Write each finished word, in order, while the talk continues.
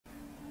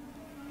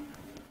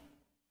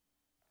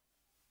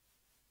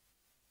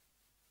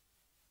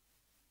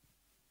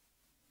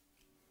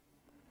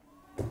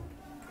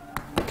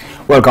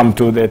Welcome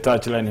to the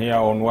touchline here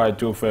on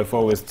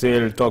Y254. We're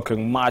still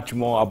talking much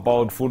more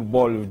about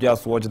football. We've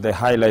just watched the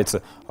highlights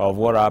of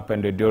what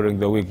happened during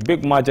the week.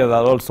 Big matches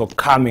are also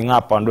coming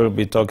up, and we'll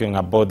be talking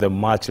about the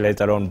match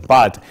later on.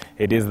 But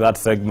it is that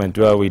segment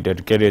where we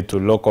dedicate it to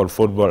local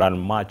football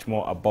and much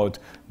more about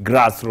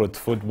grassroots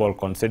football,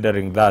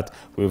 considering that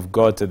we've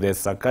got the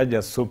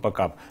Sakaja Super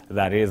Cup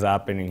that is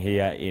happening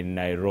here in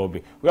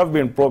Nairobi. We have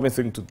been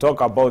promising to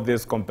talk about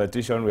this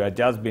competition. We have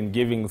just been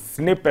giving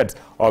snippets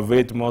of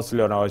it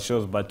mostly on our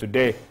shows, but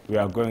today we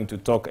are going to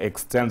talk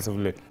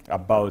extensively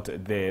about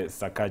the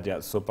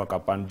Sakaja Super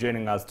Cup. And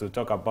joining us to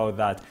talk about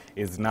that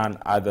is none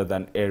other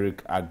than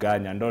Eric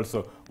Aganya. And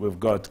also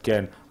we've got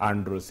Ken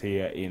Andrews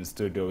here in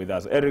studio with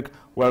us. Eric,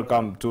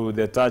 welcome to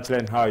the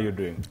touchline. How are you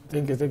doing?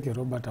 Thank you,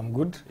 Robert. I'm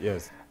good.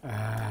 Yes.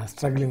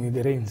 Struggling with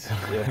the rains.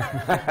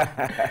 Yeah.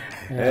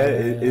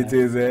 It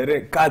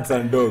is cats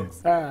and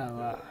dogs.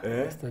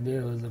 Yesterday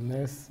was a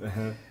mess.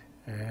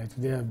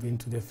 Today I've been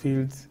to the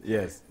fields.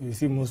 Yes. You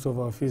see, most of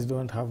our fields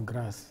don't have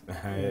grass. So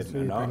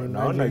you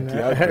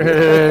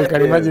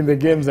can imagine the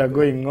games are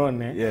going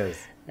on. Yes.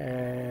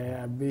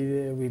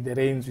 With the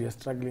rains, we are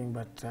struggling,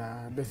 but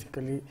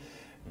basically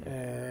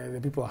the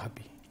people are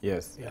happy.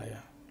 Yes. Yeah.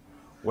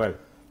 Well,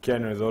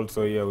 Ken is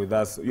also here with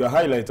us. Your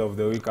highlight of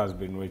the week has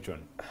been which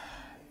one?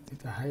 Is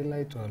it a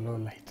highlight or a low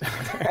light?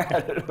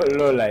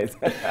 Low light.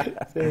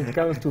 So when it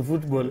comes to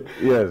football,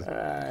 yes,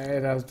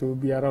 it has to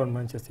be around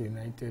Manchester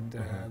United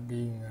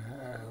being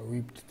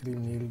whipped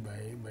 3-0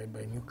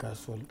 by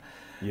Newcastle.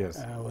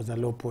 Yes. Was a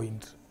low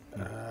point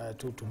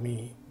to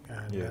me,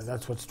 and yes,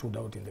 that's what stood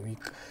out in the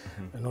week.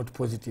 Not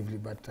positively,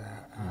 but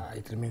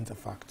it remains a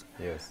fact.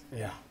 Yes.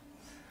 Yeah.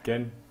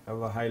 Ken,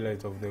 have a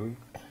highlight of the week?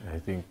 I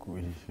think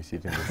we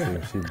sit in the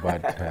same ship,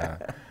 but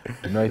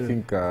I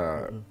think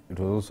it was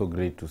also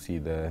great to see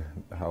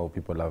how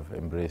people have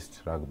embraced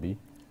rugby,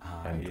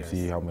 and to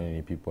see how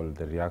many people,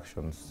 the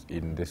reactions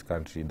in this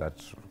country that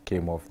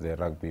came off the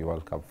Rugby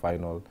World Cup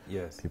final.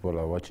 Yes. People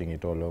are watching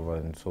it all over,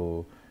 and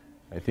so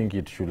I think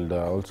it should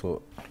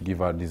also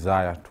give a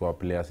desire to our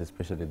players,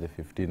 especially the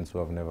 15s who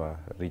have never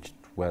reached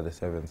where the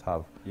 7s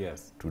have,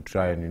 yes, to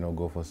try and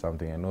go for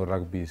something. I know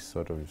rugby is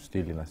sort of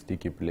still in a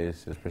sticky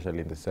place, especially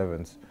in the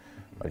 7s,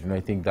 but I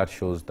think that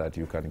shows that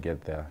you can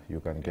get there. You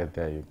can get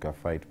there, you can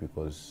fight,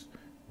 because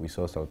we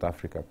saw South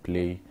Africa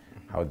play,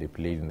 how they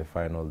played in the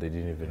final. They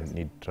didn't even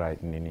need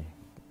any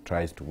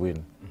tries to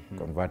win,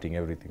 converting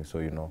everything. So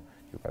you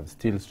can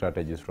steal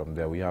strategies from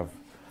there. We have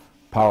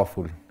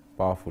powerful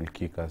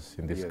kickers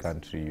in this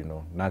country,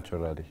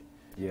 naturally.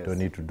 Yes. Don't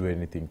need to do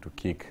anything to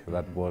kick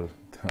that ball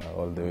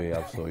all the way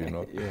up. So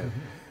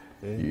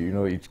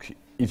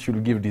it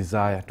should give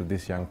desire to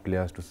these young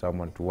players, to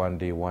someone to one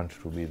day want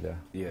to be there.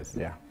 Yes.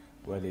 Yeah.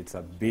 Well, it's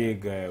a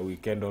big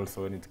weekend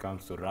also when it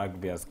comes to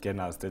rugby, as Ken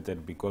has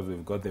stated, because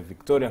we've got the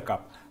Victoria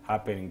Cup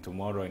happening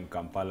tomorrow in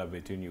Kampala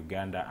between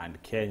Uganda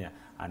and Kenya,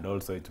 and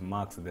also it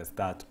marks the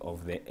start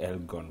of the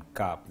Elgon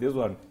Cup. This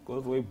one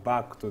goes way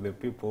back to the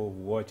people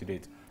who watched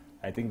it.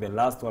 I think the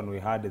last one we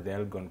had, the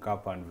Elgon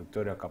Cup and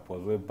Victoria Cup,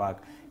 was way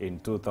back in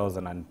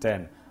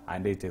 2010,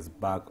 and it is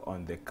back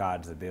on the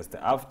cards.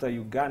 After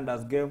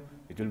Uganda's game,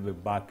 it will be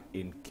back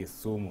in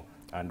Kisumu,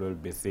 and we'll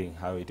be seeing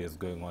how it is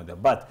going on there.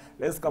 But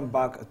let's come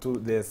back to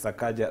the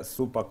Sakaja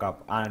Super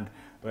Cup. And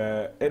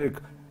Eric,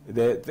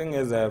 the thing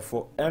is,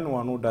 for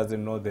anyone who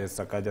doesn't know the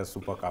Sakaja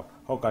Super Cup,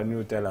 how can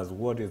you tell us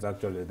what is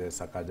actually the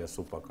Sakaja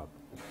Super Cup?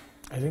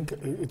 I think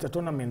it's a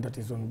tournament that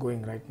is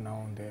ongoing right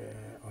now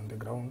on the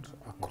ground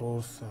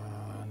across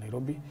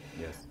Nairobi.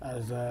 Yes.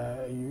 As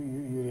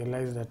you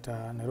realize that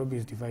Nairobi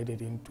is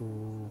divided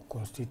into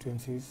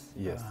constituencies,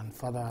 yes, and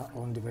further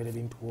on divided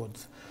into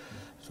wards.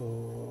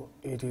 So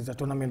it is a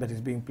tournament that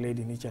is being played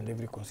in each and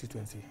every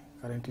constituency.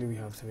 Currently we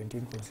have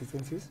 17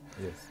 constituencies,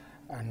 yes,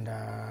 and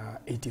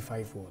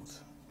 85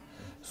 wards.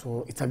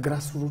 So it's a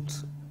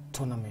grassroots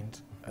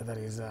tournament that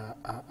is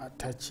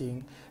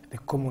touching the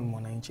common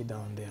mwananchi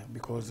down there,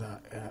 because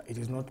it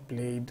is not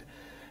played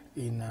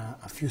in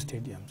a few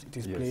stadiums. It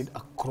is played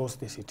across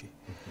the city,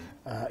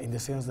 in the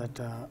sense that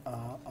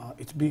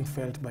it's being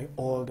felt by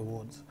all the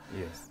wards.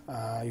 Yes.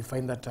 You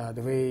find that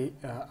the way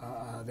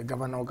the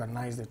governor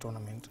organized the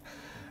tournament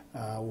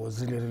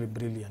was really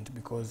brilliant,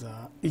 because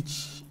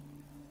each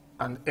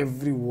and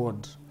every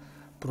ward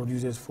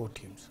produces 4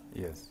 teams.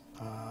 Yes.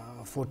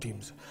 4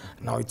 teams.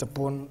 Now it's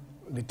upon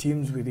the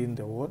teams within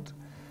the ward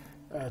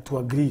to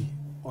agree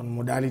on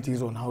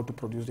modalities on how to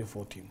produce the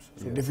 4 teams.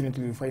 So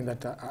definitely you find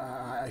that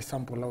I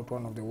sample out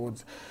one of the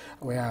wards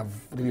where I've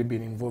really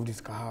been involved is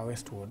Kahawa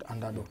West ward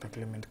under Dr.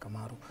 Clement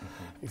Kamaru.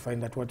 You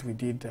find that what we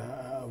did,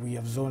 we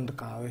have zoned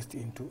Kahawa West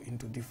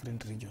into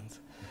different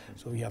regions.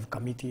 So we have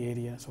committee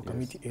area, so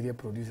committee area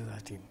produces a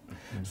team.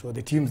 So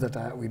the teams that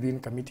are within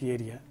committee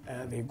area,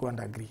 they go and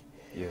agree.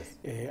 Yes.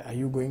 Are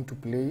you going to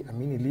play a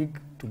mini league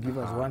to give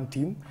us one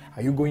team?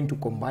 Are you going to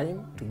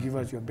combine to give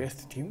us your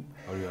best team?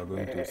 Or you are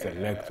going to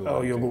select?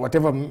 Or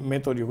whatever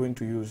method you're going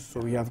to use.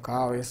 So we have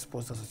Kahawa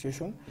Sports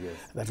Association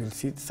that will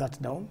sit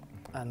down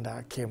and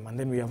Kem, and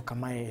then we have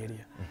Kamai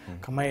area.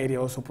 Kamai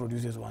area also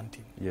produces one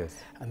team. Yes.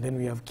 And then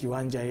we have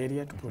Kiwanja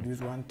area to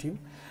produce one team,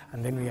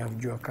 and then we have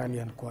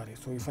Juakali and Kware.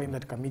 So you find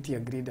that committee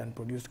agreed and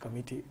produced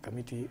committee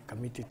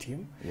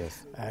team.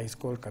 Yes. It's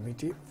called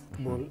Committee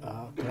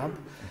Football Club.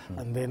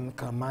 And then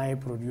Kamai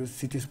produced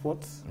City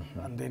Sports,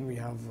 and then we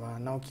have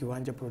now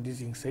Kiwanja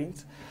producing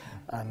Saints,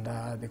 and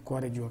the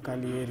Kware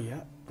Juakali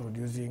area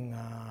producing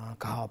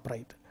Kahawa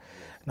Pride.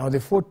 Now the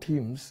 4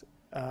 teams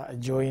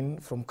join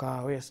from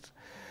Kahawa West.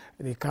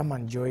 They come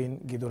and join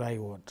Githurai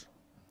Ward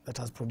that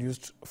has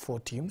produced 4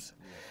 teams.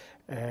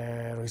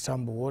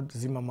 Roysambu Ward,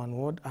 Zimmerman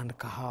Ward, and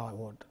Kahawa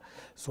Ward.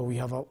 So we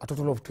have a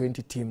total of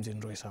 20 teams in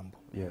Roysambu.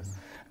 Yes.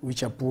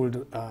 Which are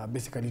pooled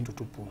basically into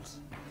 2 pools.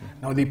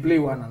 Now they play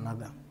one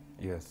another.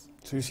 Yes.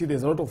 So you see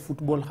there's a lot of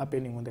football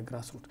happening on the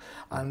grassroots.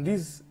 And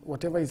this,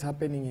 whatever is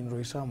happening in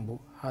Roysambu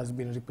has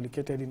been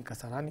replicated in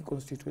Kasarani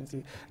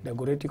constituency,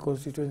 Dagoretti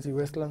constituency,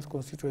 Westlands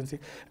constituency,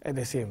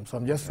 the same. So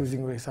I'm just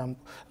using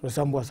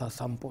Roysambu as a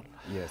sample.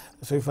 Yes.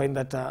 So you find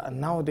that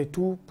now the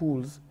 2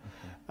 pools,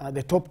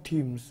 the top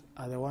teams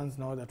are the ones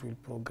now that will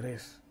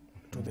progress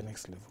to the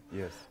next level.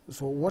 Yes.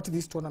 So what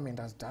this tournament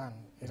has done,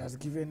 it has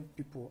given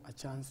people a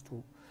chance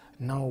to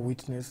now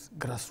witness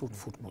grassroots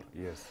football.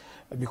 Yes.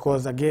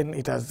 Because again,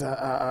 it has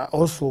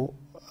also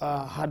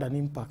had an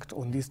impact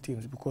on these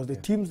teams, because the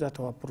teams that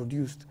were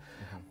produced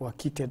were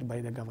kitted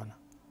by the governor.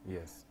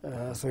 Yes.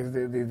 So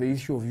the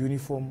issue of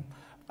uniform,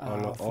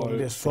 all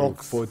the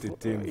socks, 40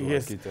 teams were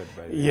kitted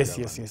by the governor. Yes.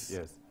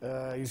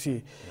 You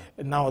see,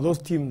 now those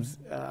teams,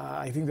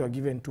 I think they were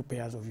given 2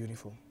 pairs of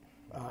uniform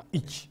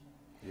each.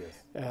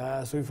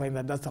 Yes. So you find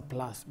that that's a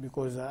plus,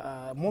 because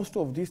most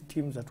of these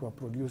teams that were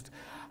produced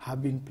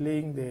have been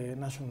playing the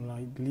National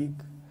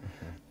League,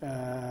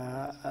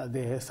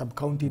 the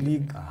sub-county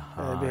league,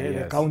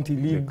 the county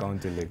league. The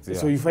county leagues, yeah.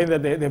 So you find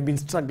that they've been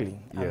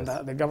struggling. Yes.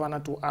 And the governor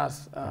to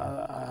us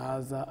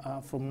has,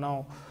 from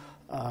now,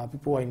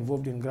 people who are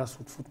involved in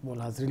grassroots football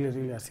has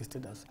really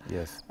assisted us.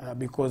 Yes.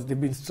 Because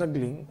they've been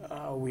struggling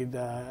with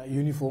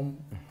uniform.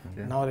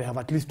 Now they have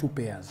at least 2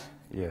 pairs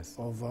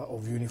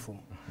of uniform.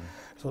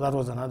 So that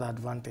was another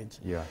advantage.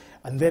 Yeah.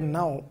 And then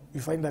now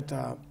you find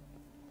that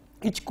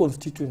each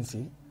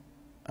constituency,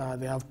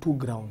 they have 2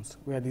 grounds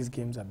where these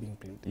games are being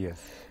played.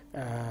 Yes.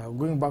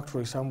 Going back to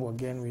Roysambu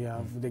again, we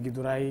have the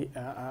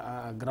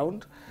Githurai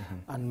ground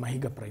and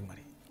Mahiga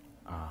Primary.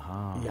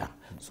 Yeah.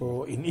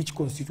 So in each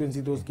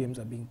constituency, those games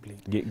are being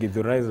played.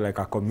 Githurai is like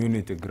a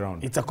community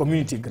ground. It's a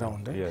community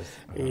ground. Yes.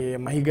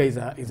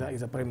 Mahiga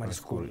is a primary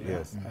school.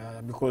 Yes.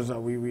 Because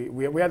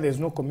where there's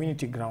no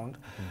community ground,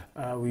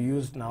 we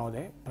use now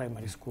the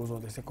primary schools or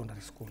the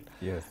secondary school.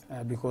 Yes.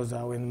 Because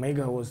when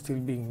Mahiga was still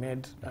being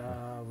made,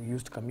 we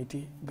used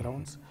committee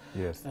grounds.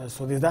 Yes.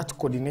 So there's that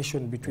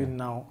coordination between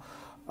now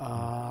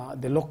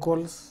the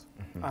locals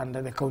and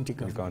the county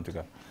government.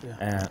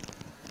 Yeah.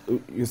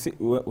 You see,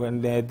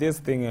 when this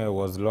thing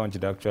was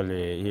launched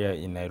actually here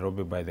in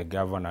Nairobi by the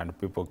governor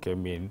and people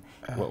came in,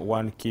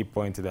 one key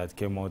point that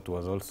came out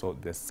was also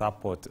the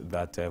support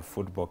that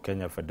Football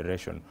Kenya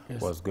Federation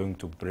was going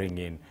to bring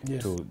in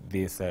to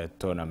this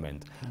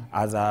tournament.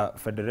 As a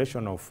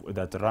federation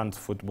that runs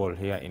football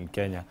here in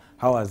Kenya,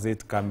 how has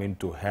it come in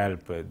to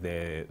help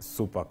the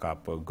Super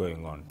Cup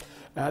going on?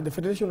 The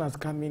federation has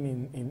come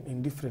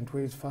in different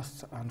ways.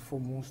 First and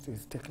foremost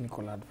is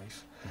technical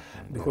advice.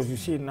 Because you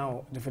see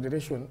now, the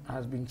federation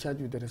has been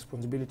charged with the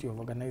responsibility of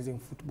organizing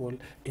football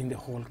in the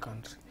whole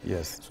country.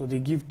 Yes. So they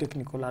give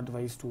technical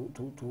advice to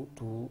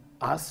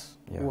us,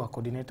 who are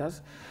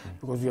coordinators,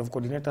 because we have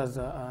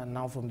coordinators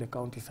now from the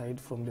county side,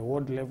 from the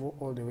ward level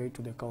all the way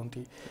to the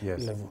county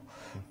level.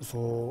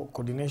 So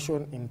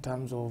coordination in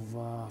terms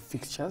of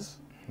fixtures,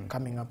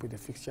 coming up with the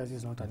fixtures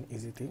is not an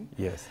easy thing.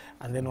 Yes.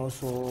 And then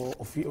also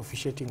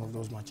officiating of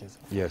those matches.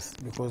 Yes.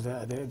 Because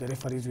the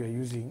referees we are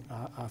using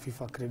are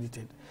FIFA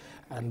accredited,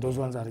 and those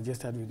ones are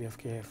registered with the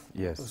FKF.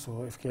 Yes.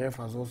 So FKF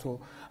has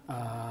also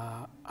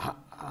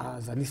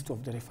has a list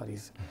of the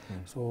referees.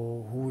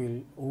 So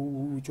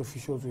which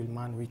officials will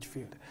man which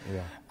field.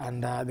 Yeah.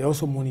 And they're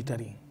also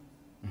monitoring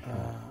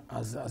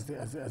as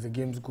the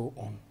games go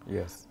on.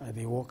 Yes.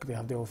 They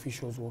have their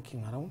officials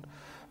walking around,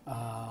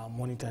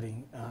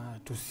 monitoring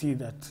to see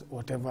that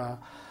whatever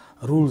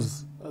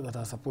rules that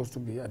are supposed to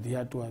be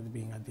adhered to are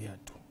being adhered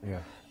to. Yeah.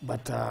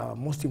 But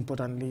most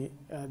importantly,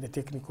 the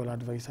technical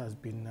advice has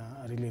been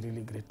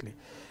really greatly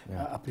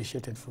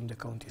appreciated from the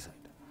county side.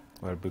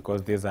 Well,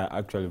 because these are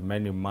actually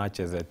many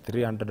matches,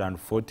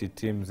 340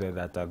 teams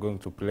that are going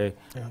to play.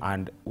 Yeah.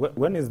 And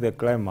when is the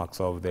climax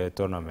of the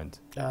tournament?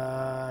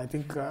 I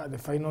think the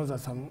finals are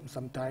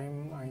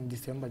sometime in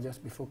December,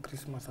 just before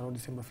Christmas, around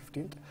December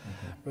 15th,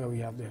 where we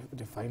have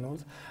the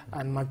finals.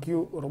 And mark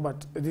you,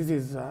 Robert, this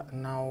is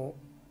now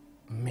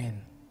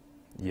men.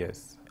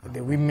 Yes.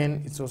 The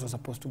women, it's also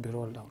supposed to be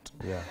rolled out.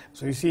 Yeah.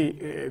 So you see,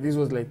 this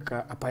was like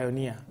a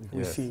pioneer. We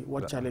Yes. see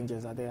what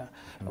challenges are there.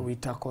 We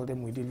tackle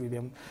them, we deal with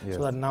them. Yes.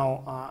 So that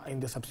now, in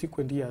the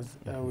subsequent years,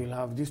 we'll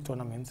have these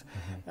tournaments.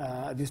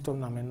 This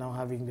tournament now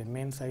having the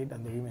men's side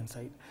and the women's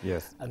side.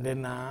 Yes. And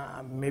then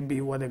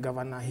maybe what the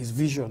governor, his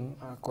vision,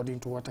 according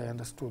to what I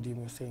understood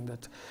him, was saying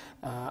that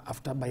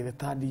by the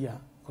third year,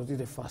 because this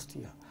is the first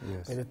year,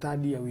 Yes. by the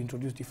third year, we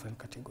introduce different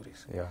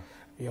categories. Yeah.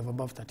 You have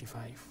above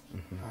 35,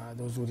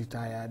 those who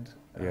retired,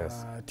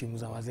 Yes.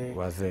 teams are wazee.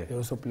 Wazee. They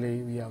also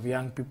play. We have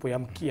young people,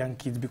 young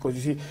kids, because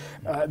you see,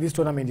 this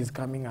tournament is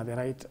coming at the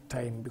right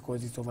time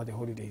because it's over the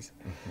holidays.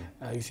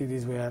 You see,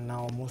 this is where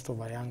now most of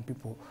our young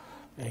people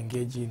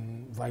engage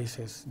in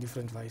vices,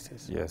 different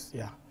vices. Yes.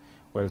 Yeah.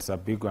 Well, it's a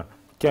big one.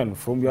 Ken,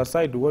 from your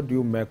side, what do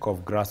you make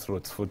of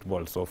grassroots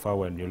football so far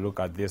when you look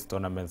at these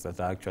tournaments that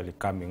are actually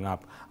coming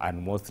up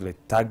and mostly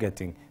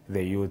targeting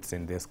the youths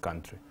in this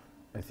country?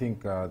 I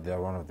think they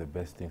are one of the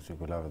best things we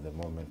could have at the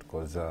moment,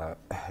 because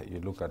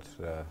you look at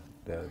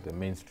the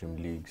mainstream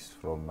leagues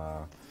from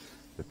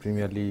the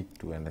Premier League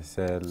to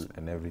NSL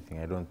and everything.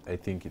 I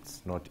think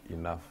it's not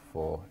enough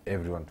for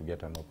everyone to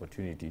get an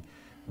opportunity,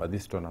 but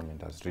this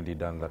tournament has really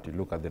done that. You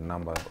look at the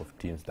number of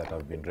teams that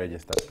have been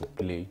registered to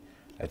play,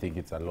 I think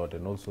it's a lot.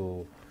 And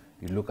also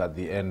you look at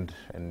the end,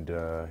 and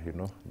you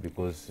know,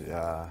 because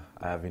I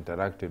have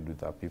interacted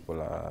with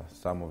people,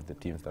 some of the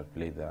teams that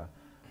play there.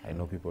 I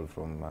know people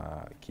from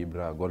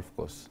Kibra Golf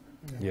Course.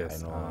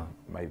 Yes. I know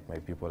my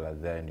people are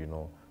there, and you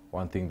know,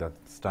 one thing that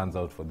stands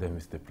out for them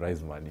is the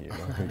prize money. You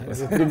know,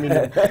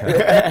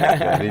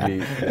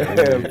 really,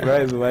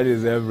 prize money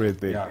is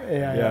everything.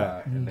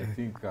 Yeah. And I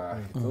think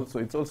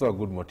it's also a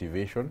good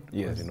motivation.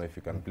 Yes. You know, if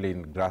you can play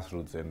in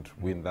grassroots and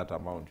win that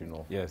amount, you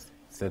know, yes,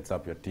 sets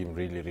up your team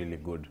really, really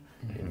good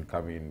in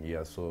coming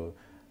years. So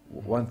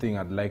one thing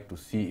I'd like to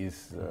see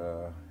is,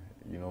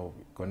 you know,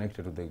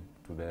 connected to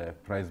the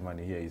prize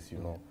money here is, you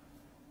know,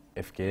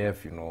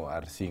 FKF, you know,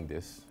 are seeing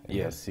this. And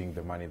yes. They're seeing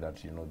the money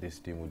that, you know, this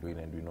team will win.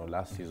 And, you know,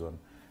 last season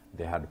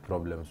they had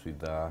problems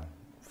with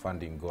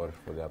funding God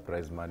for their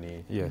prize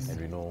money. Yes.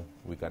 And, you know,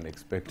 we can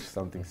expect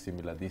something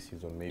similar this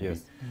season, maybe.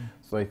 Yes.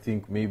 So I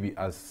think maybe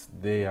as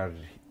they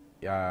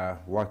are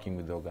working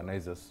with the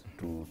organizers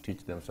to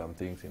teach them some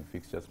things in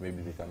fixtures,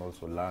 maybe they can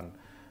also learn,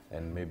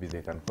 and maybe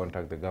they can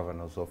contact the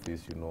governor's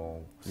office, you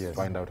know, yes.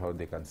 find out how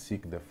they can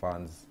seek the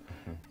funds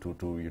to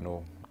you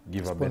know,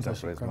 give a better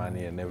prize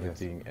money and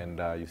everything. Yes.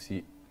 And you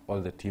see, all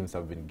the teams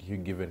have been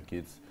given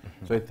kits.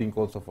 So I think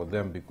also for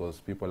them,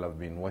 because people have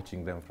been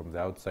watching them from the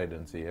outside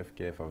and say,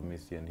 FKF have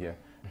missed here and here,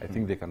 I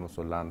think they can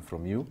also learn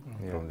from you,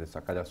 from the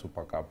Sakaja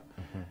Super Cup,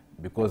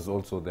 because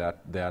also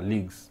there are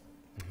leagues.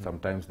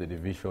 Sometimes the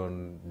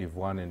Division, Div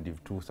 1 and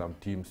Div 2, some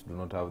teams do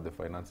not have the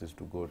finances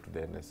to go to the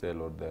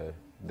NSL or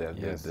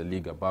the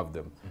league above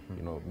them.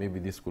 You know, maybe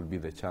this could be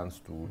the chance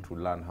to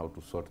learn how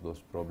to sort those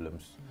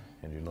problems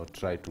and, you know,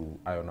 try to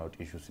iron out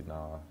issues in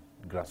our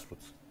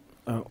grassroots.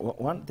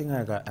 One thing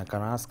I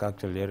can ask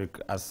actually,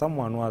 Eric, as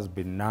someone who has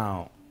been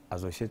now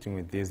associating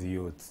with these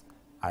youths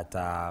at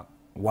a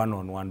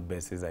one-on-one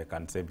basis, I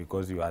can say,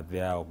 because you are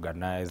there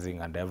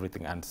organizing and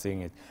everything and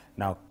seeing it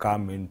now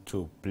come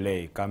into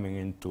play, coming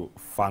into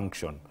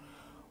function.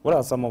 What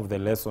are some of the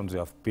lessons you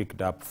have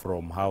picked up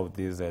from how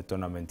this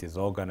tournament is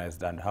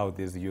organized and how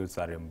these youths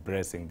are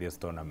embracing this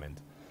tournament?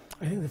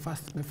 I think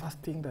the first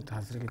thing that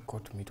has really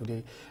caught me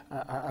today,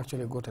 I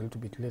actually got a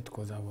little bit late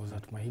because I was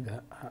at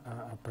Mahiga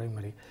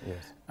primary,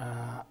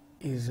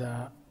 is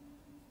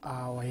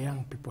our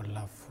young people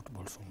love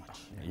football so much.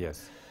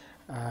 Yes.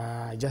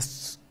 I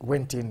just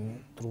went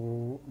in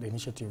through the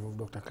initiative of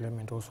Dr.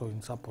 Clement, also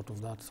in support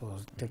of that, so I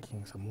was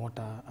taking some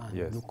water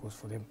and glucose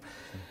for them.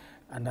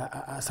 And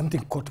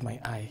something caught my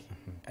eye.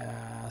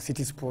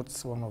 City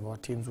Sports, one of our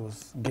teams,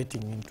 was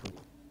getting into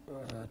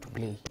to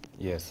play.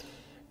 Yes.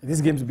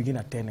 These games begin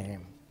at 10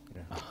 a.m.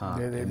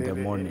 In the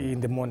morning.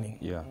 In the morning.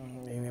 Yeah.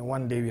 In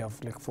one day we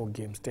have like 4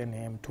 games, 10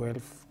 a.m.,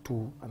 12,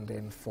 2, and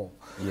then 4.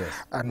 Yes.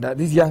 And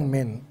these young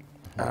men,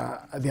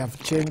 they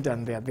have changed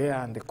and they are there,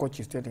 and the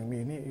coach is telling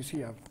me, you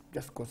see, I've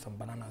just got some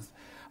bananas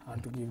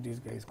to give these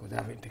guys because they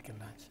haven't taken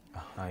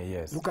lunch.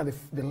 Yes. Look at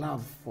the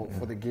love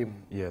for the game.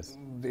 Yes.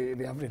 They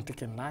haven't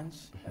taken lunch.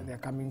 They are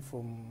coming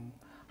from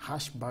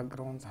harsh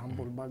backgrounds,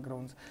 humble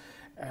backgrounds.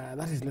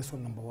 That is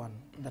lesson number one,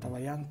 that our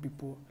young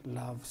people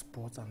love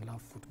sports and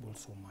love football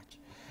so much.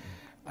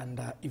 And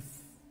if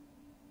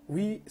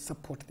we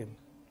support them,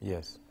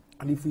 yes,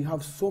 and if we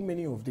have so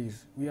many of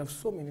these, we have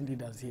so many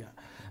leaders here,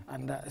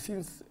 and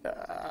since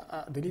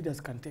the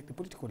leaders can take, the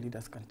political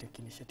leaders can take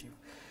initiative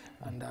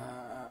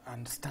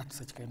and start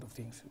such kind of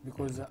things,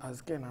 because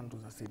as Ken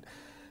Andrews has said,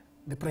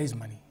 the prize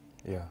money.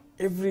 Yeah.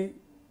 Every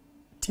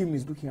team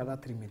is looking at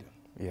that 3 million.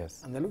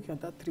 Yes. And they're looking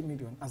at that 3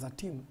 million as a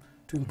team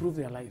to improve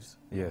their lives.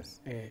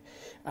 Yes.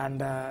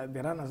 And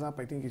the runners-up,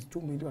 I think, is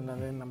 2 million,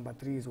 and then number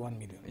 3 is 1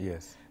 million.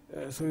 Yes.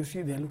 So you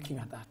see, they're looking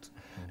at that.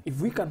 If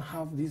we can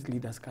have these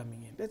leaders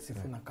coming in, let's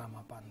Sifuna come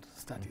up and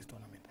start his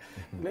tournament.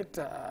 Let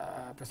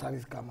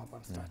Pesaris come up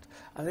and start.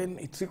 And then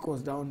it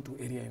trickles down to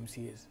area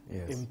MCAs,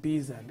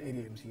 MPs and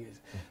area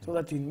MCAs. So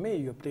that in May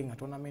you're playing a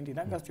tournament, in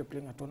August you're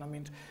playing a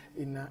tournament,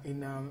 in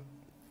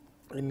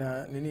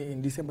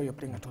December you're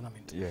playing a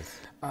tournament. Yes.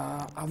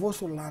 I've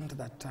also learned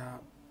that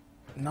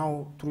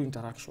now through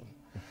interaction,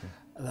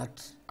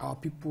 that our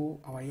people,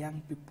 our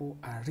young people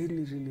are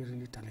really, really,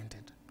 really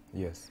talented.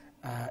 Yes.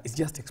 It's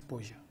just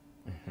exposure.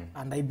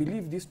 And I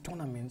believe these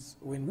tournaments,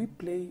 when we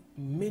play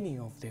many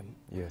of them,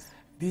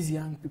 these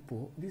young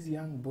people, these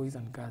young boys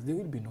and girls, they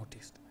will be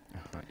noticed.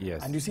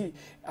 Yes. And you see,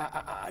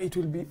 it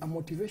will be a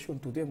motivation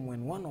to them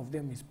when one of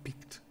them is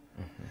picked.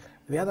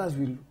 The others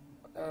will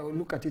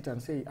look at it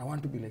and say, I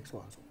want to be like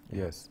so-and-so.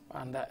 Yes.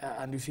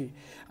 And you see,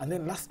 and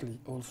then lastly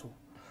also,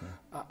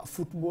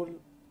 football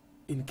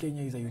in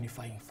Kenya is a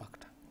unifying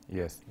factor.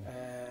 Yes.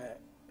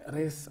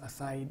 Race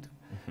aside,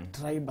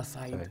 tribe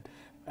aside,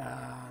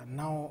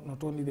 now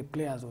not only the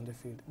players on the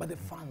field, but the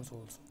fans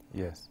also.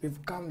 Yes.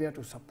 They've come there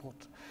to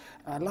support.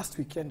 Last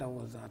weekend I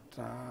was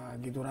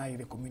at Githurai,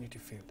 the community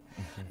field.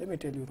 Let me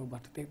tell you,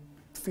 Robert, the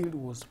field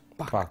was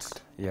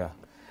packed. Yeah.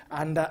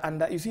 And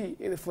you see,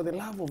 for the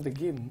love of the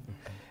game,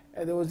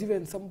 there was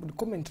even some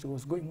commentary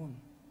was going on.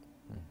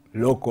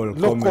 Local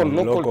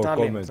talent.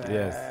 comment,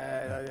 yes.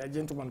 A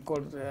gentleman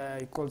called,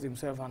 he calls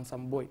himself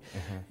Handsome Boy.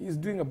 He's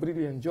doing a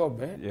brilliant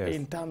job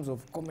in terms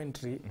of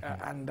commentary,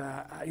 and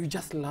you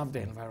just love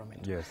the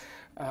environment. Yes.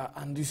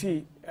 And you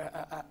see,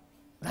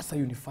 that's a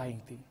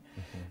unifying thing.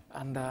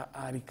 And a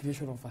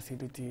recreational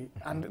facility.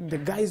 And the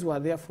guys were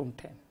there from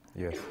 10.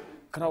 Yes.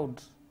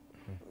 Crowd.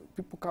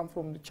 People come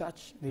from the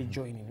church, they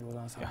join in. It was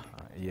on Sunday.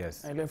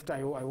 Yes. I left,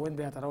 I went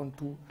there at around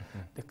 2.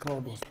 The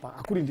crowd was packed.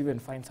 I couldn't even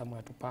find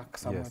somewhere to park,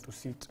 somewhere to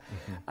sit.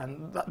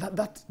 And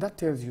that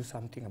tells you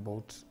something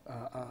about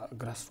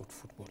grassroots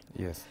football.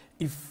 Yes.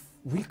 If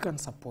we can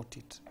support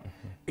it,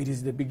 it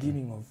is the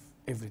beginning of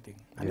everything.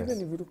 And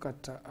even if you look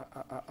at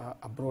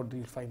abroad,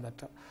 you'll find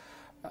that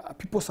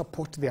people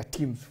support their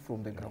teams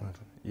from the ground.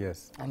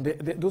 Yes. And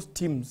those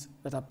teams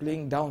that are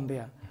playing down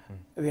there,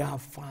 they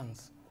have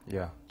fans.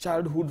 Yeah.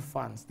 Childhood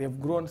fans. They've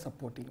grown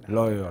supporting them.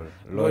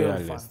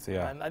 Loyalists,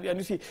 yeah. And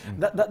you see,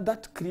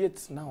 that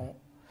creates now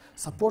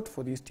support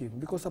for this team,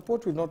 because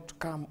support will not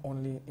come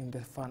only in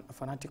the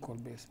fanatical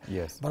base.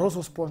 Yes. But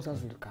also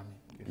sponsors will come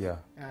in. Yeah.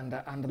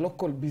 And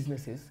local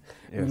businesses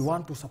will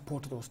want to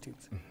support those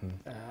teams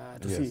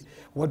to see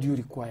what do you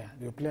require.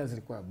 Your players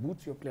require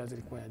boots, your players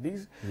require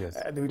these. Yes.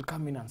 They will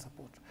come in and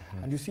support.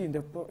 And you see, in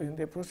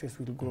the process,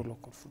 we'll grow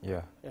local football.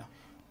 Yeah. Yeah.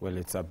 Well,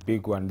 it's a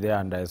big one there,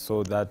 and I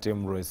saw that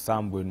team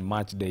Roysambu in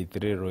match day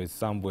 3.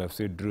 Roysambu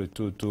FC drew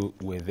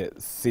 2-2 with the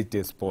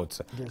City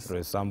Sports. Yes.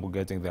 Roysambu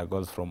getting their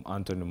goals from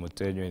Anthony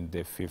Mutenyo in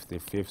the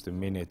 55th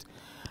minute,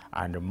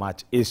 and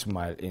Match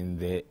Ishmael in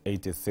the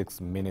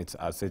 86th minute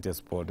as City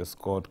Sports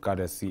scored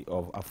courtesy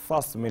of a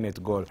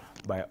first-minute goal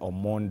by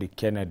Omondi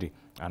Kennedy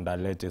and a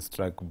late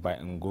strike by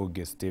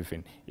Ngugi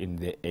Stephen in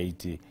the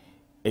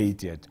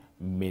 80th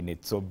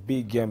minute. So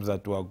big games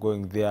that were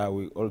going there.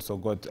 We also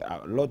got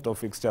a lot of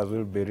fixtures.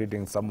 We'll be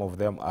reading some of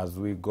them as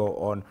we go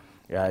on.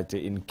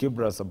 In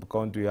Kibra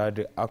sub-county, we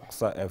had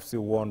Aksa FC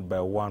won by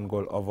 1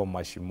 goal over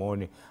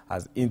Mashimoni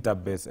as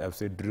Interbase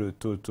FC drew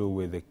 2-2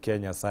 with the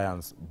Kenya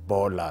Science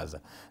Bowlers.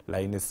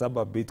 Laini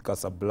Saba beat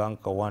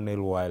Casablanca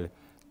 1-0, while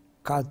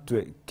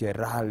Katwe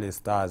Kerale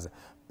Stars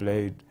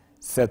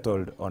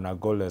settled on a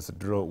goalless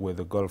draw with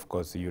the Golf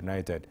Course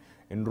United.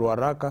 In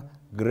Ruaraka,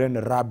 Green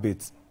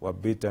Rabbits were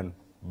beaten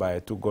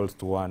by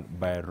 2-1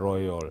 by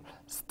Royal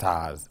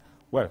Stars.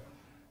 Well,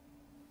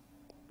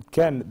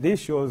 Ken, this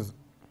shows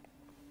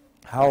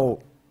how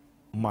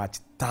much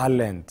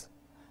talent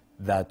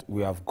that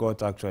we have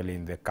got actually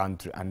in the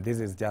country, and this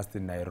is just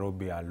in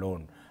Nairobi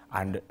alone.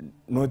 And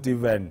not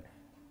even,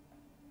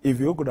 if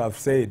you could have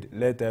said,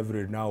 let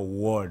every now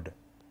ward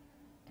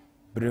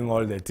bring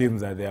all the teams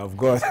that they have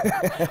got.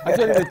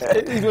 Actually,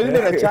 it was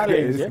even a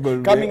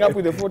challenge, coming up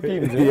with the 4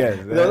 teams. Yes.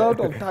 There's a lot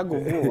of tag of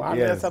war. And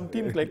there are some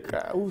teams like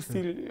who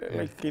still,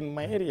 like in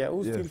my area,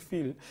 who still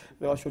feel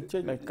they should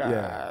change. Like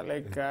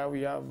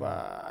we have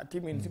a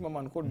team in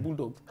Zimmerman called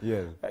Bulldogs.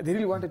 Yes. They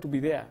really wanted to be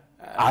there.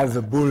 As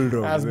a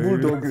Bulldog. As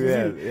Bulldogs.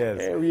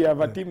 Yes. We have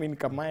a team in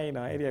Kamai in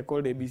our area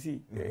called ABC.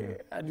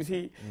 And you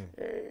see,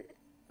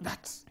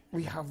 that's,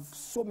 we have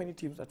so many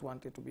teams that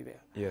wanted to be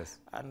there. Yes.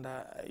 And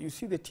you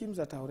see the teams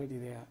that are already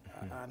there.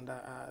 And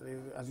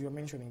as you were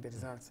mentioning, the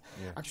results.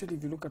 Actually,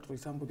 if you look at, for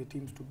example, the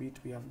teams to beat,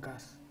 we have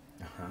GAS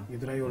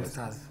with Royal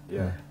Stars.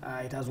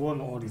 It has won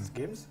all its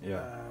games.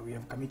 We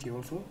have Committee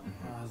also,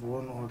 has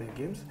won all their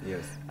games.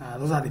 Yes.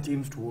 Those are the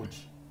teams to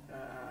watch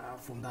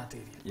from that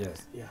area.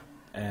 Yes.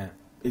 Yeah.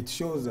 It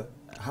shows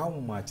how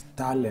much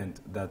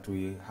talent that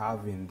we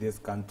have in this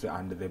country,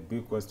 and the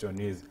big question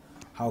is,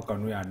 how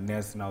can we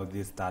harness now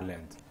this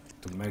talent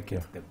to make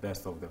it the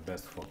best of the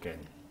best for Kenya?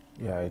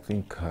 Yeah, I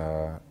think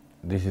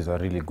this is a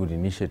really good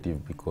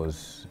initiative,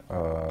 because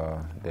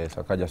the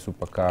Sakaja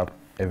Super Cup,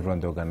 everyone,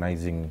 the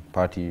organizing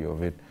party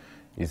of it,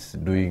 is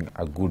doing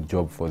a good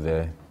job for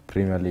the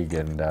Premier League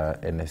and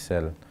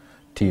NSL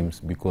teams,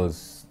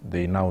 because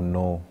they now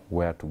know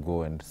where to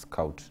go and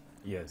scout.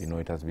 Yes. You know,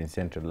 it has been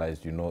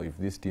centralized. You know, if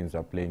these teams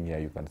are playing here,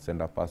 you can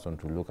send a person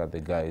to look at the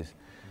guys.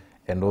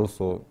 And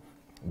also,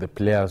 the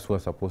players who are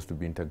supposed to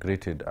be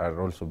integrated are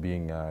also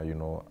being, you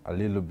know, a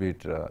little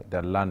bit,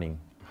 they're learning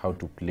how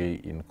to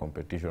play in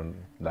competition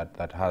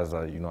that has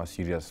a, you know, a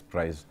serious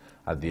prize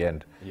at the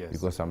end. Yes.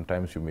 Because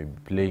sometimes you may be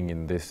playing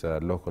in these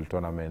local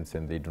tournaments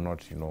and they do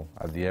not, you know,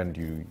 at the end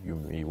you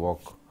may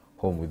walk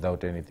home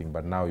without anything.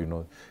 But now, you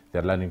know,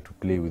 they're learning to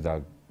play with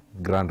a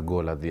grand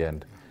goal at the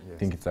end. Yes. I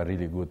think it's a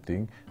really good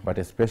thing, but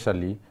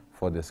especially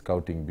for the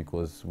scouting,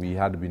 because we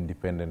had been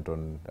dependent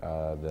on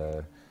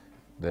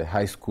the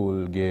high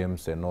school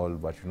games and all,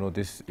 but you know,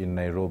 this in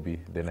Nairobi,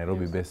 the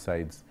Nairobi-based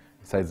sides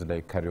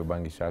like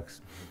Kariobangi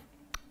Sharks,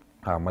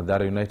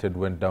 Mathare United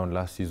went down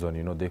last season.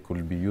 You know, they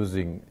could be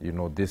using, you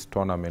know, this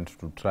tournament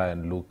to try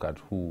and look at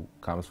who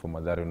comes from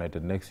Mathare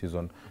United next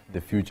season,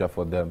 the future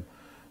for them,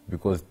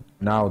 because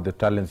now the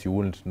talents you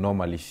wouldn't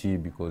normally see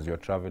because you're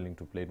traveling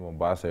to play in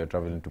Mombasa, you're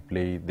traveling to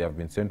play, they have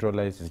been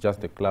centralized. It's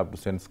just the club to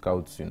send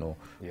scouts, you know,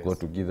 go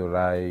to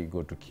Githurai,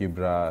 go to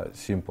Kibra,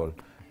 simple.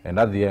 And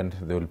at the end,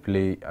 they will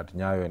play at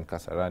Nyayo and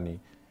Kasarani.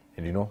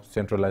 And, you know,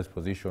 centralized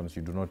positions,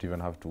 you do not even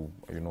have to,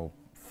 you know,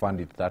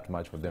 fund it that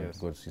much for them.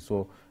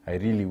 So I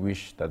really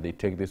wish that they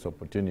take this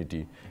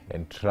opportunity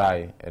and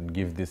try and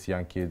give these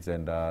young kids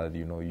and,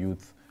 you know,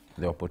 youth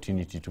the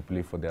opportunity to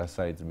play for their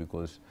sides,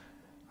 because,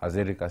 as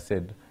Erica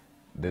said,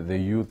 the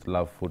youth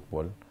love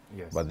football,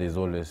 but there's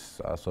always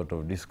a sort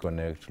of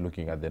disconnect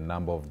looking at the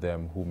number of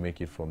them who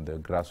make it from the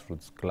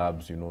grassroots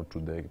clubs, you know, to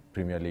the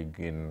Premier League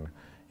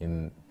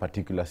in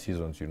particular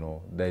seasons. You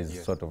know, there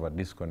is sort of a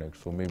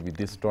disconnect. So maybe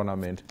this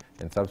tournament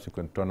and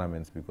subsequent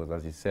tournaments, because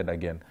as he said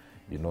again,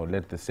 you know,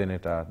 let the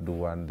senator do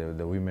one,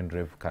 the women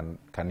rep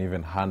can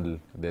even handle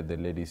the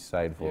ladies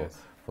side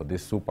for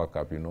this Super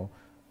Cup, you know.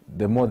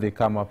 The more they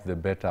come up, the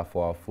better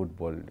for our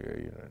football.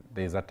 You know,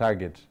 there's a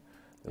target.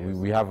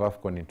 We have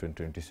AFCON in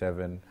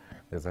 2027.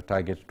 There's a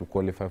target to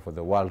qualify for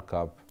the World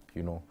Cup,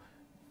 you know.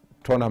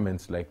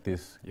 Tournaments like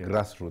this,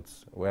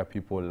 grassroots, where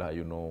people,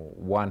 you know,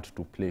 want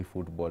to play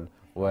football,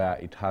 where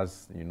it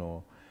has, you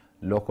know,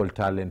 local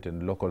talent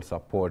and local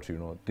support, you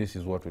know, this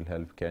is what will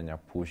help Kenya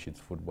push its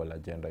football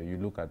agenda. You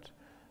look at,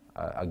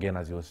 again,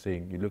 as you were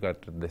saying, you look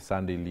at the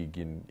Sunday League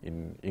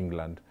in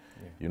England,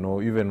 you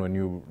know, even when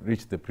you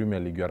reach the Premier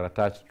League, you are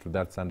attached to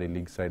that Sunday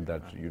League side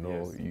that, you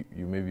know,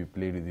 you maybe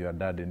played with your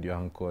dad and your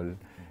uncle,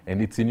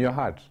 and it's in your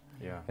heart.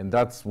 And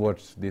that's what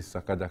this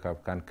Sakaja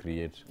Cup can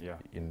create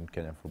in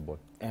Kenyan football.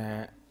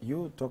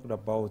 You talked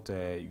about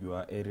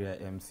your area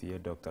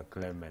MCA, Dr.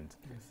 Clement,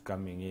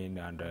 coming in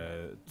and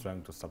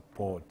trying to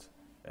support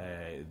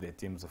the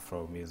teams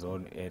from his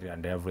own area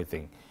and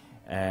everything.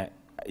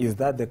 Is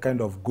that the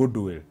kind of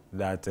goodwill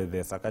that the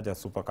Sakaja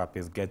Super Cup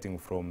is getting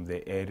from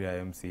the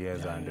area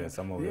MCAs and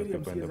some of the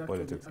people in the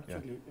politics?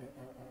 Actually,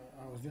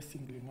 I was just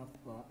singling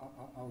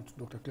out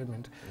Dr.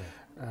 Clement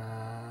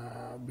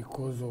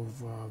because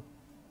of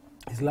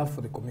his love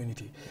for the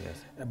community.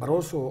 But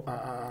also,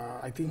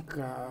 I think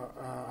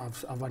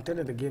I've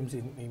attended the games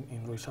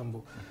in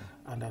Roysambu,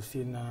 and I've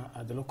seen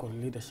the local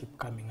leadership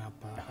coming up.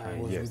 I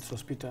was with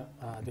Sospita,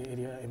 the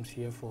area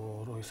MCA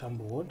for Roysambu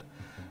Ward,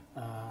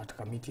 at a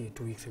committee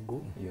 2 weeks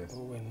ago,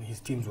 when his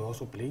teams were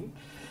also playing.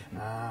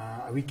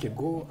 A week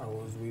ago, I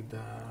was with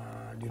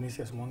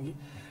Dionysius Mwangi,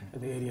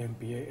 the area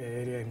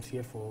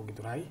MCA for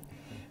Githurai,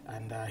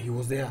 and he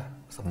was there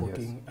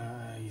supporting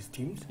his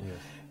teams.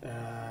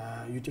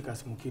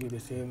 Utikas Mukiri the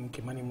same,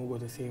 Kimani Mugo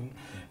the same.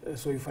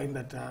 So you find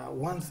that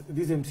once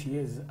these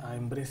MCAs are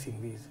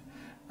embracing this,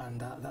 and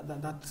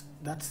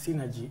that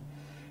synergy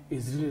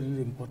is really,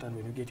 really important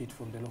when you get it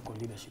from the local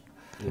leadership.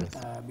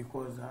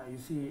 Because you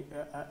see,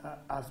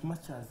 as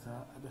much as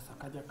the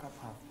Sakaja Cup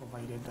have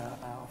provided,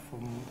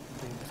 from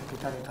the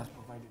Secretariat has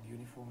provided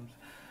uniforms,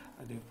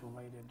 they've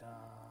provided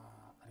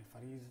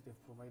referees,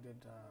 they've provided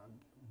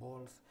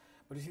balls.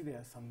 But you see, there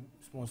are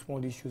some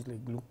small issues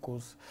like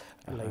glucose,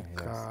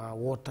 like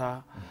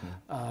water,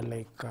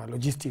 like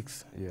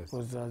logistics.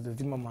 Because the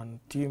Zimmerman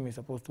team is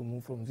supposed to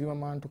move from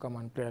Zimmerman to come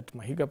and play at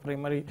Mahiga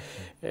Primary.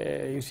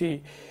 You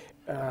see,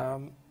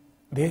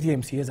 the area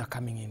MCAs are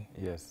coming in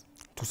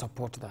to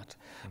support that.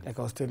 Like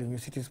I was telling you,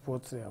 City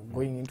Sports, they are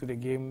going into the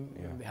game,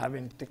 they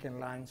haven't taken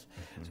lunch.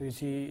 So you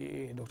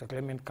see, Dr.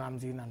 Clement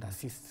comes in and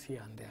assists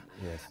here and there.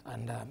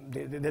 And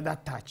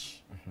that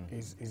touch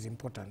is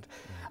important.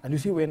 And you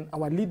see, when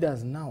our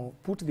leaders now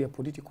put their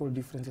political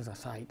differences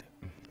aside,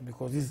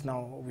 because this is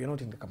now, we are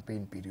not in the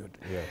campaign period.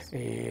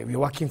 We are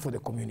working for the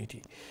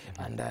community.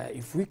 And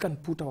if we can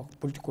put our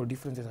political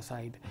differences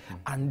aside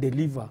and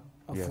deliver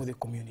for the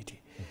community,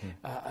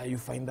 you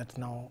find that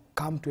now,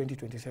 come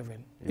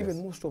 2027,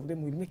 even most of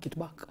them will make it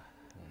back.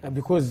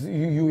 Because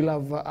you will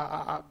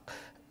have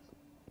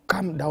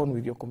come down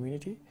with your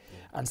community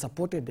and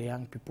supported the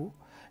young people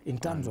in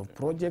terms of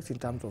projects, in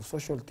terms of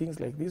social things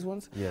like these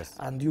ones,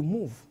 and you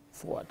move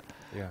forward.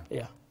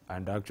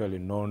 And actually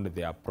known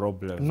their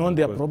problems. Known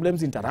their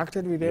problems,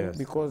 interacted with them,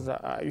 because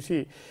you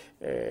see,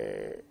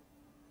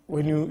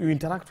 when you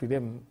interact with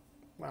them,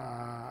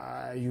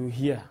 you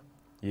hear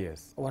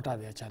Yes. what are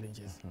their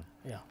challenges.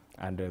 Yeah.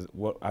 And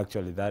what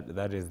actually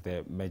that is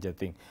the major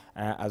thing.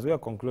 As we are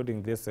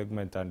concluding this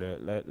segment,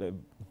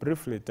 and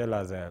briefly tell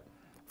us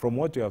from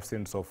what you have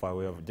seen so far.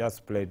 We have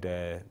just played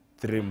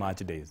 3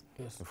 match days.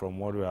 Yes. From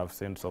what we have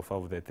seen so far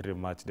with the 3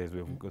 match days,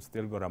 we've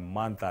still got a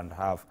month and a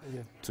half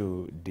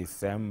to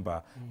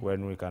December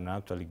when we can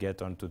actually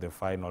get on to the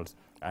finals.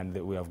 And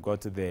we have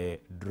got the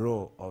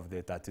draw of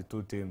the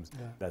 32 teams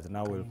that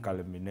now will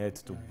culminate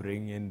to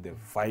bring in the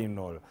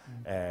final.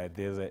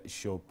 There's a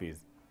showpiece.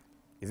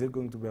 Is it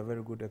going to be a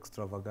very good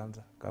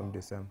extravaganza come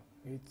December?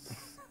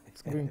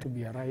 It's going to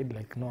be a ride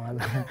like no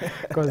other.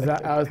 Because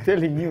I was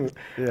telling you,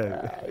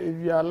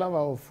 if you're a lover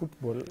of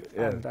football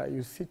and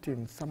you sit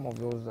in some of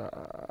those,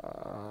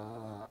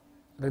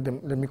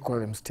 let me call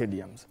them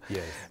stadiums,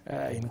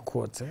 in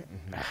quotes,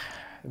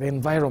 the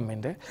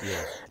environment,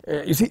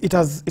 you see, it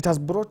has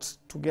brought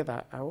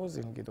together, I was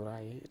in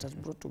Githurai, it has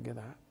brought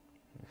together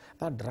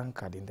that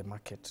drunkard in the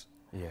market,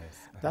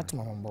 that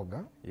mama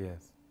mboga,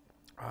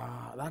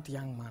 that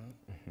young man,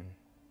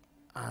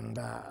 and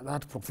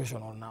that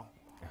professional now.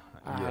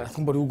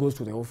 Somebody who goes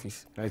to the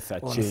office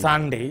on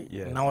Sunday,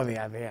 now they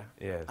are there.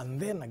 And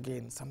then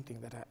again, something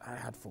that I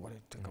had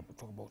forgotten to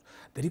talk about,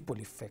 the ripple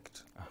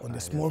effect on the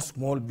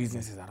small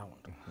businesses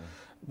around.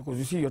 Because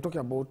you see, you're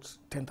talking about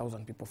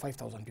 10,000 people,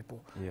 5,000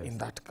 people in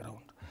that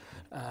ground.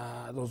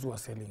 Those who are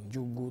selling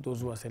jugu,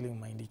 those who are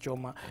selling mahindi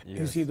choma,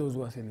 you see those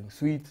who are selling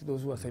sweets,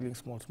 those who are selling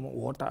small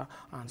water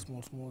and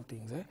small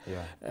things.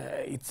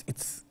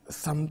 It's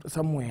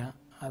somewhere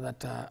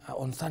that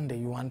on Sunday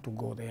you want to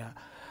go there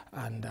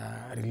and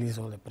release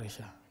all the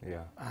pressure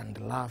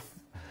and laugh.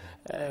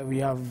 We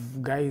have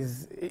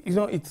guys, you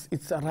know,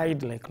 it's a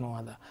ride like no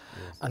other.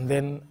 And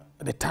then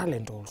the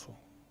talent also,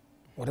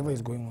 whatever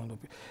is going on.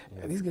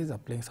 These guys are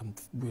playing some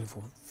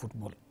beautiful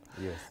football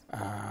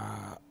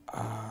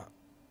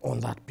on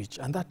that pitch.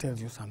 And that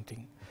tells you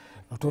something,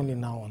 not only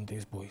now on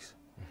these boys,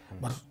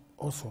 but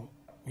also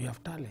we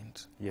have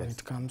talent when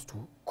it comes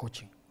to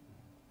coaching.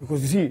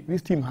 Because you see,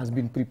 this team has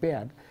been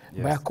prepared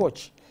by a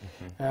coach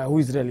who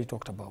is rarely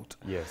talked about.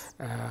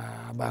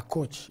 By a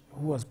coach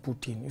who was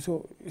put in.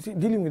 So you see,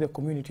 dealing with the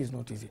community is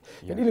not easy.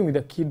 You're dealing with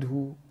a kid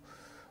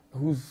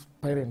whose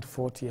parent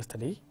fought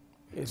yesterday,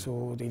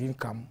 so they didn't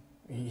come.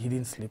 He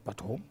didn't sleep at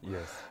home.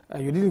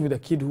 You're dealing with a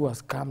kid who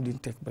has come,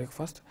 didn't take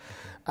breakfast.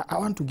 I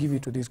want to give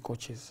it to these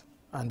coaches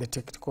and the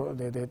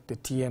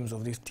TMs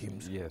of these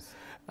teams.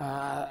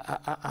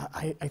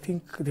 I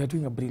think they're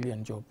doing a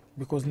brilliant job,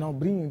 because now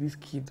bringing this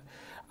kid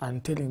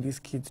and telling these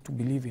kids to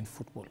believe in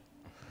football,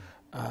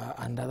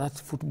 and that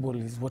football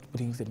is what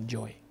brings them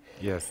joy.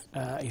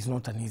 It's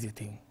not an easy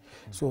thing.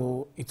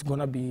 So it's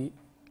going to be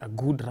a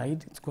good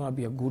ride. It's going to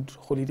be a good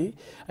holiday.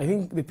 I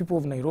think the people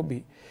of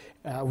Nairobi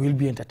will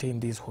be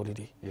entertained this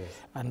holiday.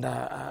 And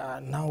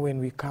now when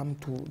we come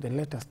to the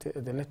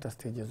later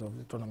stages of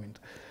the tournament,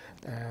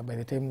 by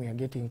the time we are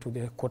getting to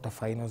the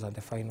quarterfinals and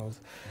the finals,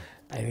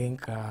 I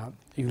think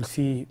you'll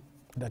see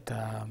that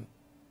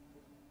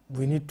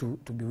we need to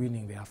be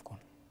winning the AFCON.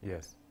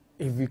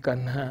 If we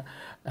can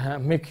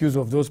make use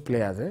of those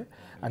players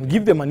and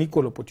give them an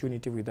equal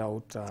opportunity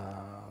without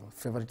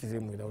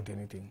favoritism, without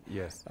anything,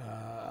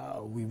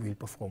 we will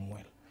perform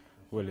well.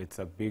 Well, it's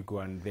a big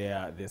one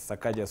there, the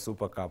Sakaja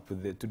Super Cup.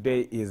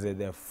 Today is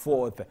the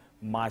 4th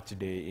match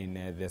day in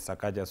the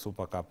Sakaja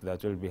Super Cup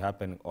that will be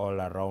happening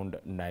all around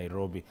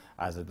Nairobi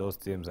as those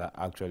teams are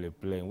actually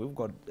playing. We've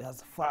got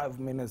just 5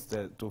 minutes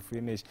to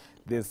finish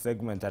this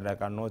segment, and I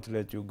cannot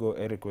let you go,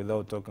 Eric,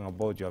 without talking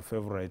about your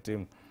favorite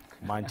team,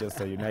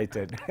 Manchester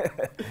United.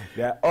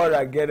 They are all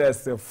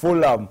against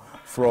Fulham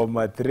from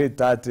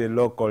 3:30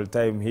 local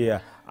time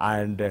here,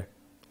 and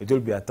it will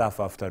be a tough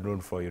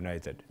afternoon for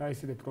United. I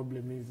see the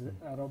problem is,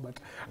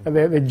 Robert,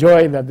 the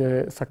joy that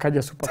the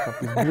Sakaja Super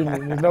Cup is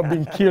bringing is not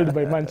being killed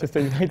by Manchester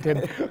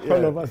United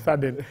all of a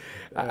sudden.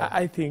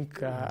 I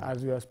think,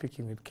 as we are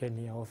speaking with Ken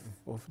here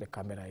off the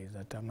camera, is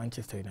that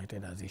Manchester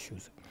United has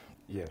issues.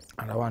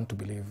 And I want to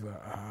believe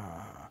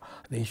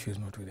the issue is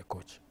not with the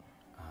coach.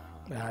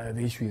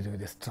 The issue is with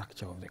the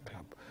structure of the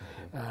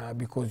club.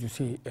 Because you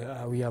see,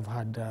 we have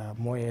had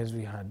Moyes,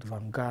 we had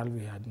Van Gaal,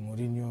 we had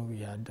Mourinho, we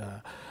had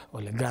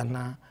Ole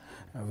Gunnar,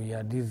 we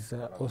had this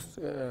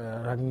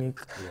Rangnick,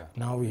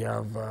 now we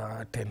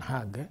have Ten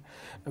Hag,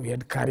 we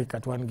had Carrick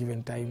at one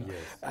given time.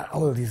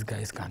 All these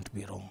guys can't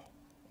be wrong.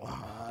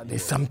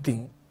 There's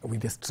something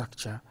with the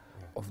structure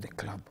of the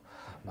club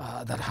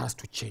that has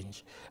to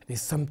change.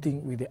 There's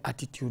something with the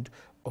attitude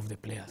of the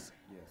players.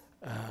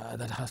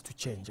 That has to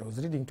change. I was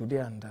reading today,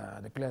 and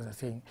the players are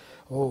saying,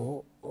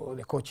 oh,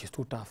 the coach is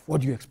too tough.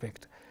 What do you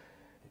expect?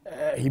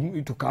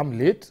 Him to come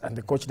late and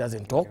the coach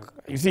doesn't talk?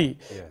 You see,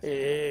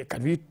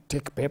 can we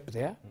take Pep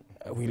there?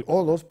 Will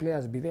all those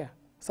players be there?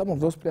 Some of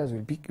those players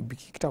will be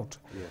kicked out.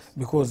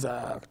 Because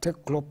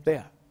take Klopp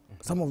there.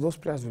 Some of those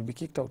players will be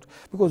kicked out.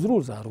 Because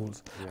rules are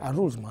rules. And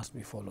rules must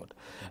be followed.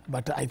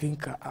 But I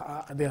think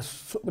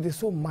there's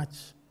so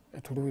much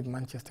to do with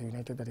Manchester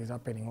United that is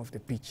happening off the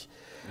pitch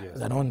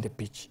than on the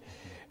pitch.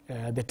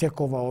 The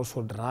takeover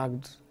also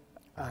dragged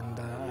and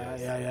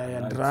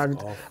That's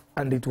dragged, off.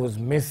 and it was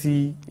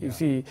messy. You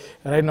see,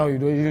 right now you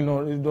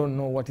don't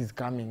know what is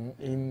coming.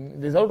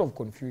 There's a lot of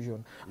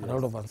confusion and a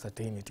lot of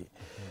uncertainty,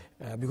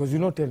 because you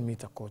don't tell me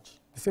it's a coach.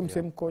 The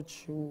same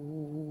coach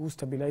who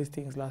stabilized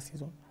things last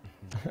season.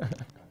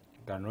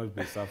 Cannot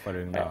be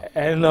suffering now.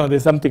 No,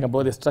 there's something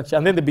about the structure,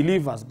 and then the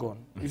belief has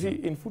gone. You see,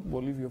 in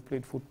football, if you've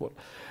played football,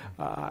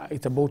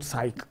 it's about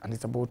psyche, and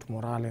it's about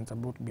morale, and it's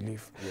about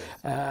belief.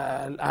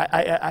 Yes.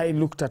 I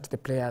looked at the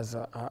players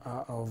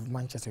of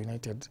Manchester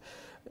United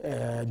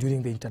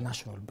during the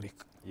international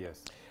break.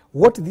 Yes.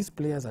 What these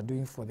players are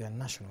doing for their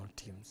national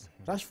teams,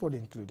 Rashford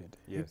included.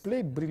 Yes. He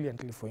played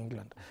brilliantly for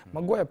England.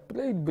 Maguire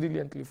played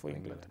brilliantly for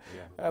England.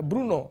 Yeah.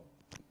 Bruno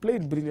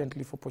played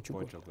brilliantly for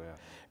Portugal.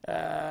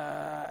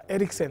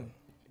 Eriksen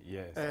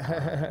Yes.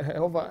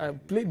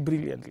 played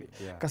brilliantly.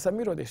 Yeah.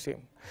 Casemiro the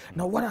same.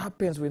 Now what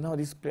happens when now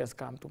these players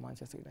come to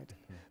Manchester United?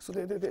 So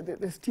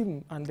the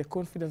team and the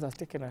confidence has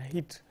taken a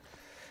hit,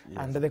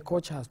 and the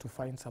coach has to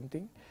find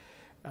something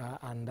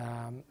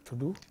to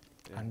do,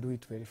 and do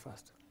it very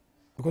fast.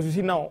 Because you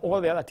see now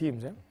all the other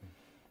teams are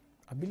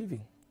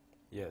believing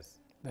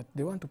that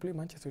they want to play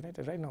Manchester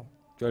United right now.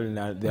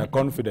 They are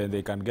confident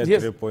they can get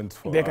 3 points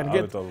for they can out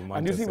get, of Manchester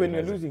and you see when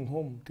you're United. losing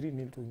home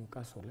 3-0 to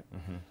Newcastle,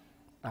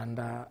 and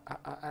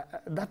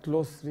that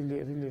loss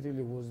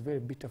really was very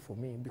bitter for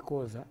me,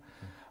 because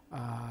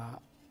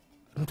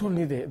not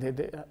only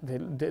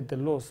the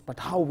loss, but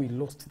how we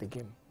lost the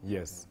game.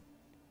 Yes.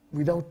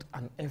 Without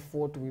an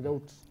effort,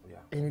 without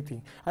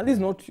anything. And this is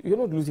not, you're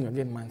not losing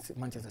against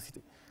Manchester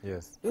City.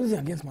 Yes. You're losing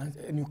against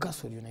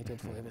Newcastle United,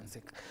 for heaven's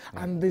sake.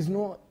 And there's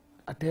no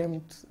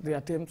attempt, the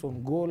attempts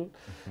on goal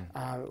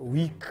are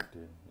weak,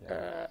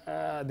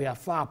 they are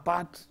far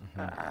apart.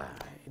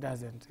 It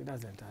doesn't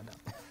add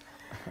up.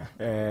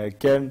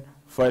 Ken,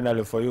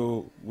 finally for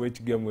you,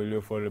 which game will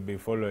you be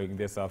following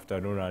this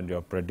afternoon, and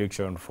your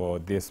prediction for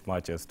these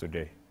matches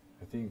today?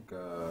 I think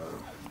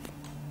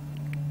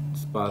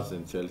Spurs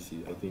and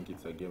Chelsea, I think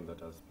it's a game that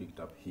has picked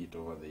up heat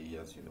over the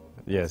years, you know.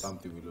 Yes.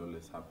 Something will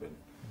always happen.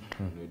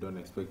 You know, you don't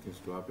expect things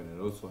to happen,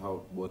 and also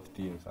how both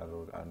teams are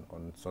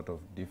on sort of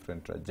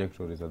different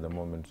trajectories at the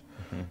moment.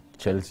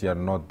 Chelsea are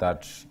not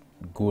that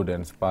good,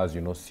 and Spurs,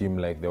 you know, seem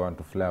like they want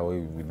to fly away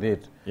with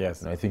it.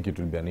 Yes. And I think it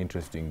will be an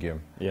interesting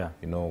game. Yeah.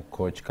 You know,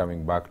 coach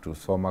coming back to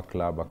former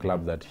club, a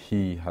club that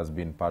he has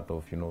been part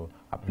of, you know,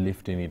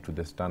 uplifting it to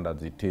the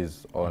standards it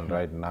is on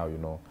right now, you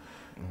know.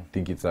 I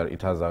think it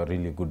has a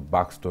really good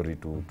backstory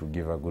to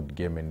give a good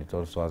game, and it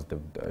also has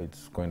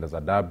it's coined as a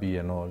derby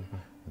and all.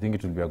 I think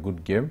it will be a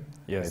good game.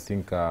 Yes. I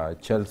think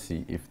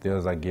Chelsea, if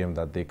there's a game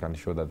that they can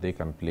show that they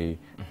can play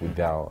with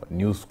their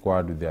new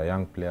squad, with their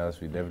young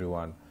players, with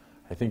everyone,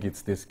 I think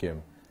it's this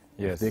game.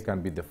 Yes. If they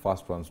can be the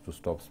first ones to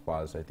stop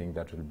Spurs, I think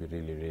that will be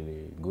really,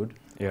 really good.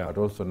 Yeah. But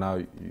also now,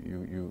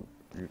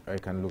 I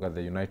can look at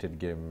the United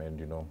game, and,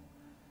 you know,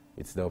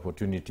 it's the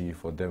opportunity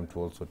for them to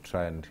also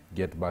try and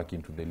get back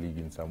into the league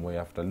in some way.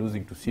 After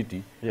losing to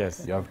City,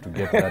 Yes. you have to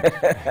get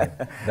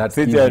that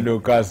City easy, and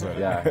Newcastle.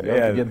 yeah, you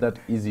have to get that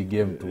easy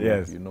game to,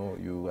 Yes. you know,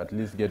 you at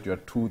least get your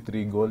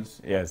 2-3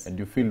 goals, Yes. and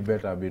you feel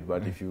better a bit.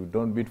 But if you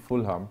don't beat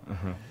Fulham,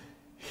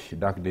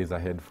 dark days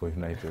ahead for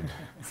United.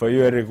 For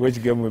you, Eric,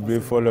 which game will be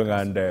following,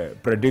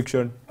 and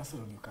prediction?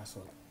 Arsenal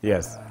Newcastle.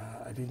 Yes.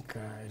 I think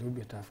it will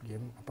be a tough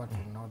game, apart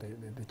from now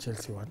the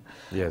Chelsea one.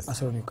 Yes.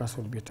 Arsenal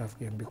Newcastle will be a tough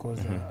game, because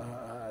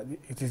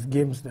it is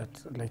games that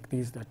like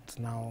this that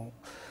now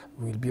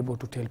will be able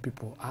to tell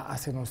people, are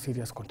Arsenal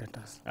serious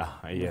contenders?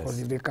 Yes. Because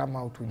if they come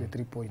out with the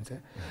 3 points,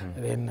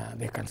 then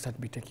they can start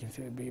be taken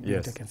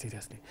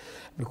seriously.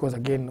 Because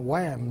again,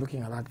 why I'm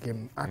looking at that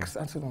game,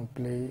 Arsenal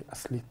play a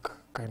slick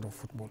kind of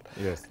football.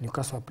 Yes.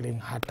 Newcastle are playing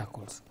hard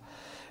tackles.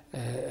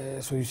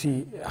 So you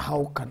see,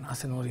 how can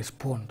Arsenal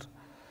respond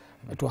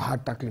to a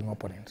hard tackling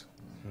opponent?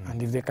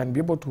 And if they can be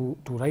able to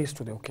rise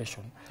to the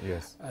occasion,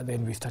 Yes.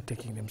 then we start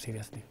taking them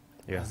seriously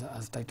Yeah.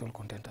 as title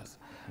contenders.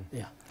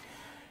 Yeah.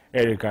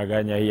 Eric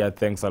Aganya here,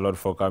 thanks a lot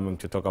for coming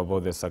to talk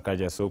about the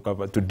Sakaja Super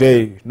Cup.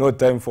 Today, no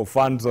time for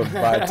fun zone,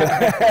 but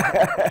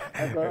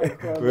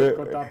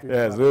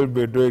yes, we'll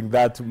be doing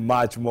that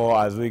much more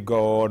as we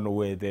go on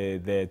with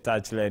the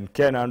touchline.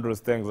 Ken Andrews,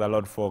 thanks a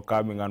lot for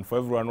coming, and for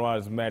everyone who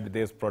has made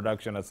this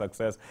production a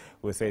success,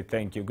 we say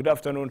thank you. Good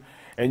afternoon.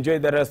 Enjoy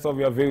the rest of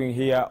your viewing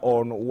here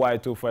on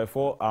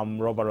Y254. I'm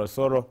Robert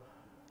Osoro.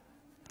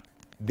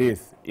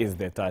 This is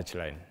the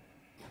touchline.